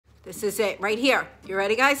This is it right here. You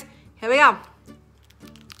ready, guys? Here we go.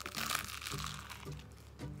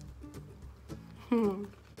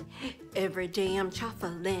 Every day I'm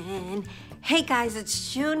chaffling. Hey guys,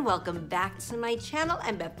 it's June. Welcome back to my channel.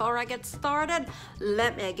 And before I get started,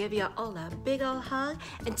 let me give you all a big ol' hug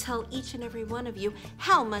and tell each and every one of you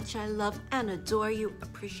how much I love and adore you,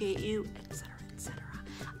 appreciate you, etc., etc.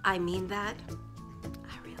 I mean that.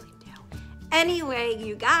 I really do. Anyway,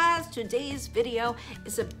 you guys, today's video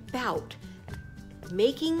is about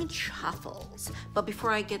making chaffles. But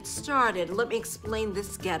before I get started, let me explain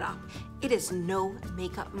this getup. It is no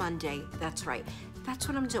makeup Monday. That's right. That's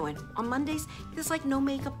what I'm doing. On Mondays, there's like no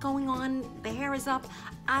makeup going on. The hair is up.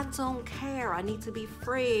 I don't care. I need to be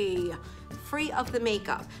free of the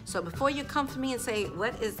makeup. So before you come for me and say,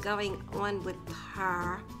 what is going on with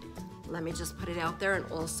her? Let me just put it out there. And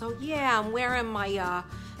also, yeah, I'm wearing my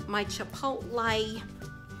my Chipotle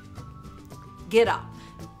getup.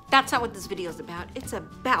 That's not what this video is about. It's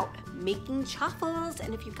about making chaffles.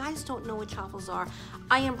 And if you guys don't know what chaffles are,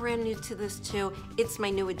 I am brand new to this too. It's my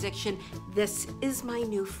new addiction. This is my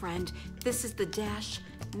new friend. This is the Dash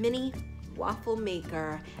Mini Waffle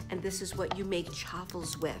Maker. And this is what you make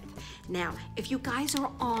chaffles with. Now, if you guys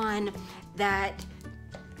are on that,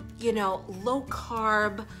 you know, low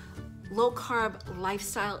carb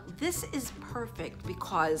lifestyle, this is perfect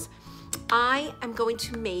because I am going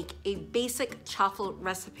to make a basic chaffle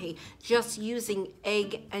recipe just using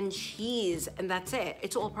egg and cheese, and that's it.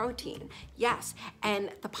 It's all protein, yes. And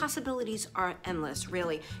the possibilities are endless,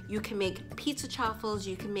 really. You can make pizza chaffles,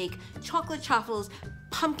 you can make chocolate chaffles,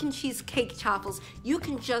 pumpkin cheesecake chaffles. You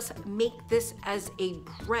can just make this as a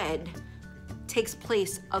bread, takes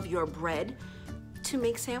place of your bread, to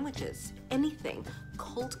make sandwiches, anything,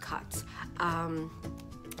 cold cuts,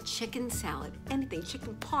 chicken salad, anything,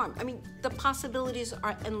 chicken parm. I mean, the possibilities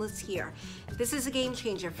are endless here. This is a game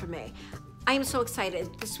changer for me. I am so excited.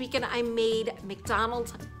 This weekend I made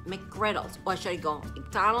McDonald's McGriddles, or should I go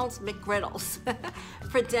McDonald's McGriddles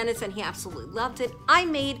for Dennis, and he absolutely loved it. I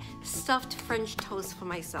made stuffed French toast for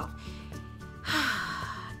myself.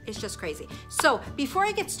 It's just crazy. So before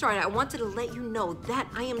I get started, I wanted to let you know that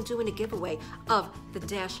I am doing a giveaway of the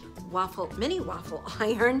Dash Mini Waffle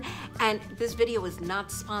Iron, and this video is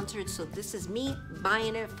not sponsored, so this is me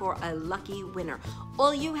buying it for a lucky winner.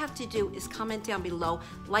 All you have to do is comment down below,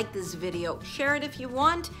 like this video, share it if you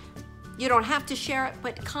want. You don't have to share it,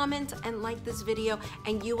 but comment and like this video,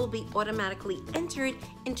 and you will be automatically entered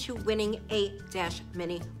into winning a Dash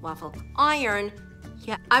Mini Waffle Iron.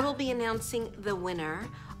 Yeah, I will be announcing the winner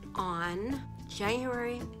on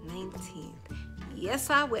January 19th. Yes,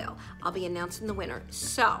 I will. I'll be announcing the winner.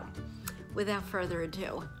 So, without further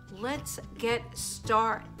ado, let's get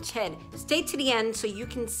started. Stay to the end so you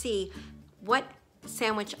can see what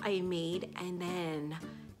sandwich I made, and then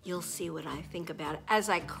you'll see what I think about it as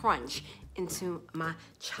I crunch into my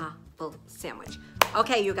chaffle sandwich.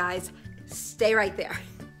 Okay, you guys, stay right there.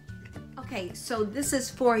 Okay, so this is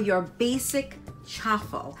for your basic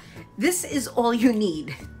chaffle. This is all you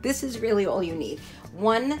need. This is really all you need.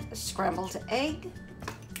 1 scrambled egg,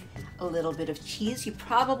 a little bit of cheese. You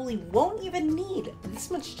probably won't even need this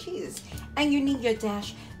much cheese. And you need your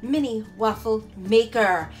Dash Mini Waffle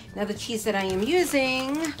Maker. Now the cheese that I am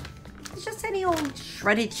using is just any old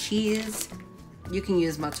shredded cheese. You can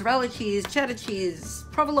use mozzarella cheese, cheddar cheese,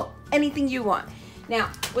 provolone, anything you want. Now,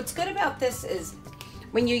 what's good about this is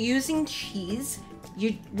when you're using cheese,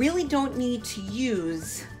 you really don't need to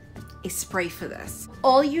use a spray for this.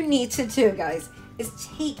 All you need to do, guys, is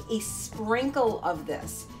take a sprinkle of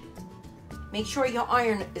this. Make sure your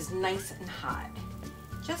iron is nice and hot.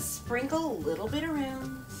 Just sprinkle a little bit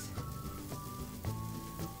around.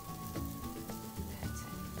 That's it.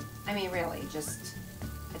 I mean, really, just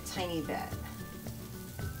a tiny bit.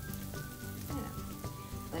 You know,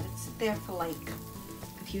 let it sit there for like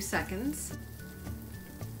a few seconds.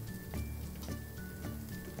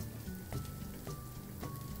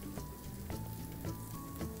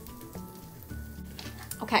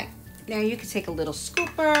 Okay, now you can take a little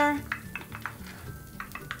scooper,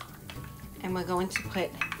 and we're going to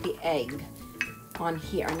put the egg on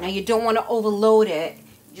here. Now you don't want to overload it.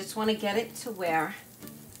 You just want to get it to where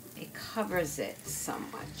it covers it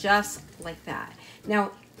somewhat, just like that.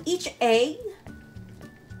 Now each egg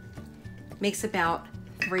makes about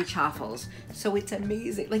 3 chaffles, so it's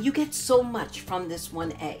amazing. Like, you get so much from this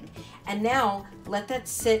one egg. And now let that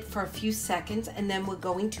sit for a few seconds, and then we're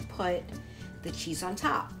going to put the cheese on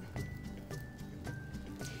top.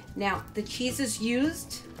 Now, the cheese is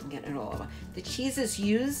used, I'm getting it all over. The cheese is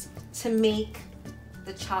used to make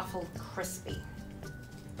the chaffle crispy.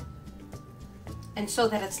 And so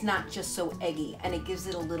that it's not just so eggy, and it gives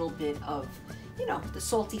it a little bit of, you know, the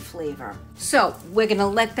salty flavor. So we're gonna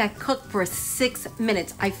let that cook for 6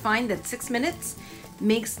 minutes. I find that 6 minutes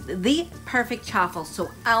makes the perfect chaffle. So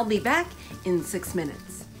I'll be back in 6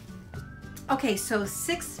 minutes. Okay, so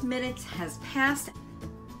 6 minutes has passed.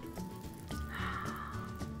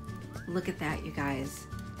 Look at that, you guys.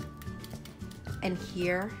 And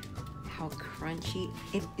hear how crunchy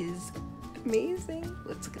it is. Amazing.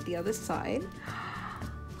 Let's look at the other side.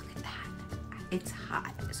 Look at that. It's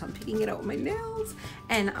hot. So I'm picking it out with my nails,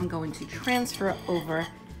 and I'm going to transfer it over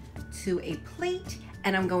to a plate,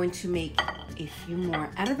 and I'm going to make a few more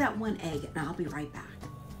out of that one egg, and I'll be right back.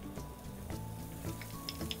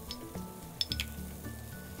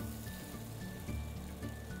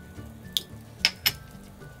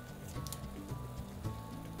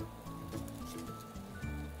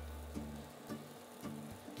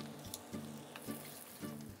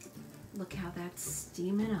 Look how that's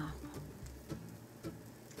steaming up.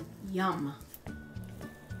 Yum.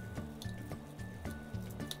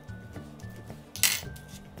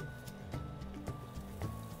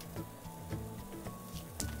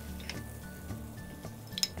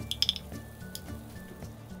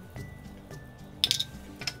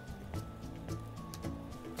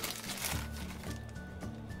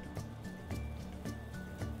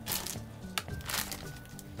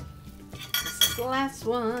 The last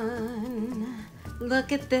one.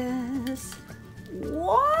 Look at this.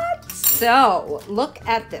 What? So look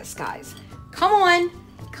at this, guys. Come on,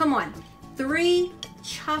 come on. 3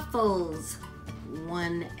 chaffles,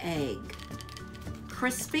 1 egg.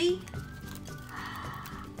 Crispy,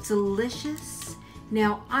 delicious.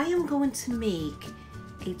 Now I am going to make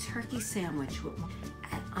a turkey sandwich,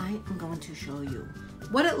 and I am going to show you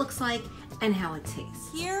what it looks like and how it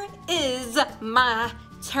tastes. Here is my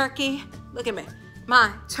turkey. Look at me,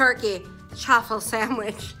 my turkey chaffle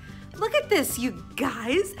sandwich. Look at this, you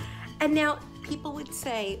guys. And now people would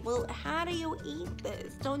say, well, how do you eat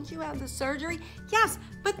this? Don't you have the surgery? Yes,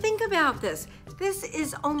 but think about this. This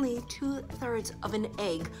is only 2/3 of an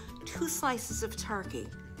egg, 2 slices of turkey.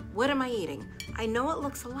 What am I eating? I know it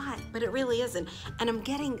looks a lot, but it really isn't. And I'm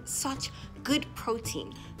getting such good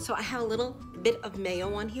protein. So I have a little bit of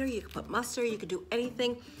mayo on here. You could put mustard, you could do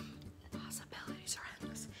anything. Possibilities are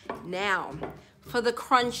endless. Now, for the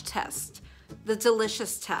crunch test, the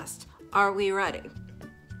delicious test. Are we ready?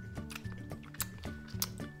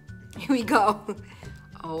 Here we go.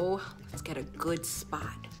 Oh, let's get a good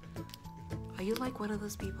spot. Are you like one of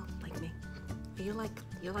those people like me? Are you like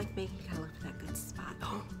me? You gotta look for that good spot.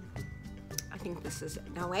 Oh, I think this is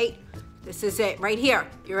it. No, wait. This is it right here.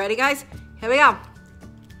 You ready, guys? Here we go.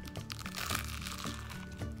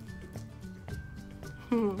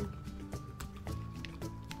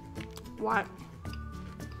 What?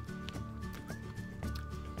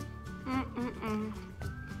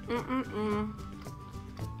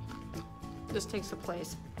 This takes the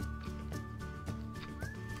place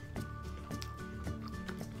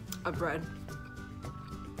of bread.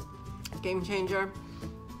 Game changer.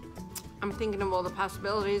 I'm thinking of all the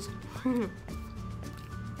possibilities.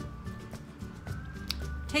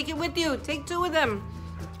 Take it with you. Take 2 of them.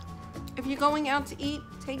 If you're going out to eat,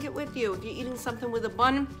 take it with you. If you're eating something with a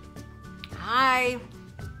bun,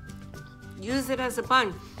 use it as a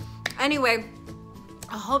bun. Anyway,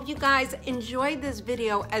 I hope you guys enjoyed this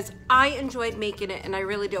video as I enjoyed making it, and I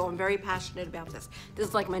really do. I'm very passionate about this. This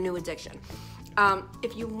is like my new addiction.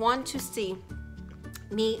 If you want to see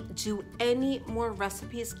me do any more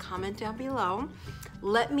recipes, comment down below.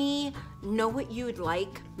 Let me know what you'd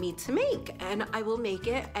like me to make, and I will make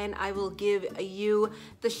it, and I will give you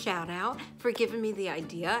the shout out for giving me the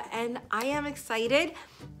idea, and I am excited.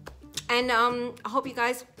 And I hope you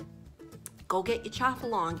guys go get your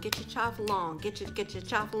chaffle on, get your chaffle on, get your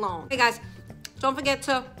chaffle on. Hey guys, don't forget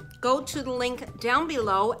to go to the link down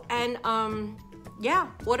below and yeah,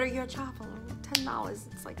 order your chaffle. $10,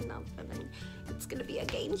 it's like nothing. It's gonna be a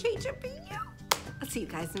game changer for you. I'll see you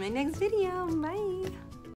guys in my next video. Bye.